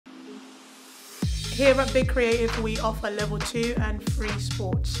Here at Big Creative, we offer level 2 and 3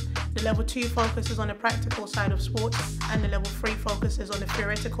 sports. The level 2 focuses on the practical side of sports, and the level 3 focuses on the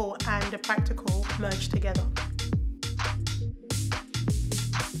theoretical and the practical merged together.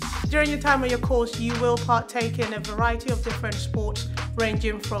 During the time of your course, you will partake in a variety of different sports,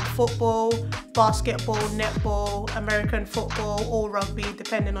 ranging from football, basketball, netball, American football, or rugby,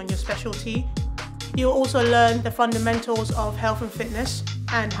 depending on your specialty. You'll also learn the fundamentals of health and fitness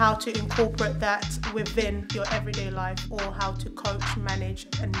and how to incorporate that within your everyday life, or how to coach, manage,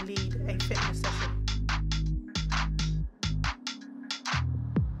 and lead a fitness session.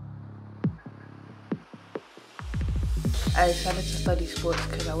 I decided to study sports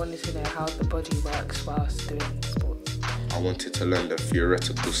because I wanted to know how the body works whilst doing sports. I wanted to learn the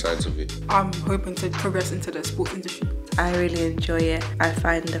theoretical sides of it. I'm hoping to progress into the sports industry. I really enjoy it. I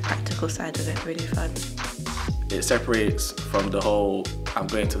find the practical side of it really fun. It separates from the whole I'm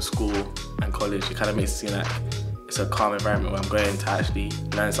going to school and college. It kind of makes it seem like it's a calm environment where I'm going to actually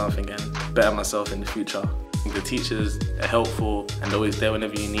learn something and better myself in the future. The teachers are helpful and they're always there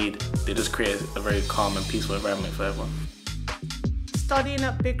whenever you need. They just create a very calm and peaceful environment for everyone. Studying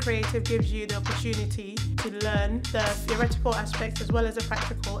at Big Creative gives you the opportunity to learn the theoretical aspects as well as the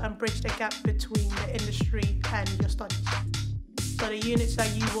practical, and bridge the gap between the industry and your studies. So the units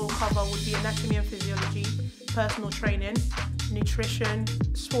that you will cover would be anatomy and physiology, personal training, nutrition,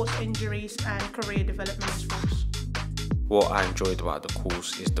 sports injuries, and career development in sports. What I enjoyed about the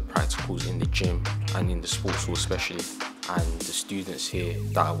course is the practicals in the gym and in the sports hall especially, and the students here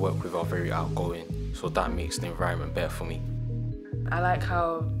that I work with are very outgoing, so that makes the environment better for me. I like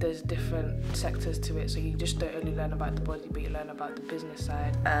how there's different sectors to it, so you just don't only learn about the body, but you learn about the business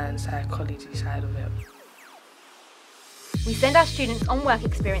side and psychology side of it. We send our students on work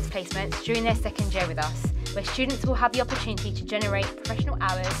experience placements during their second year with us, where students will have the opportunity to generate professional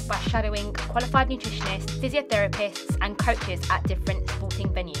hours by shadowing qualified nutritionists, physiotherapists and coaches at different sporting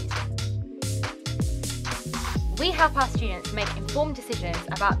venues. We help our students make informed decisions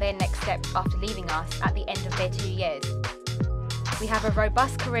about their next steps after leaving us at the end of their 2 years. We have a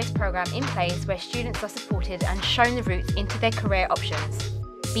robust careers programme in place where students are supported and shown the routes into their career options,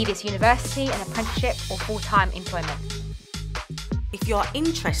 be this university, an apprenticeship or full-time employment. If you are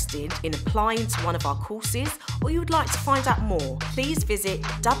interested in applying to one of our courses, or you would like to find out more, please visit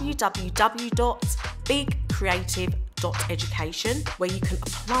www.bigcreative.education, where you can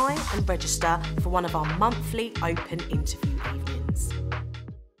apply and register for one of our monthly open interview evenings.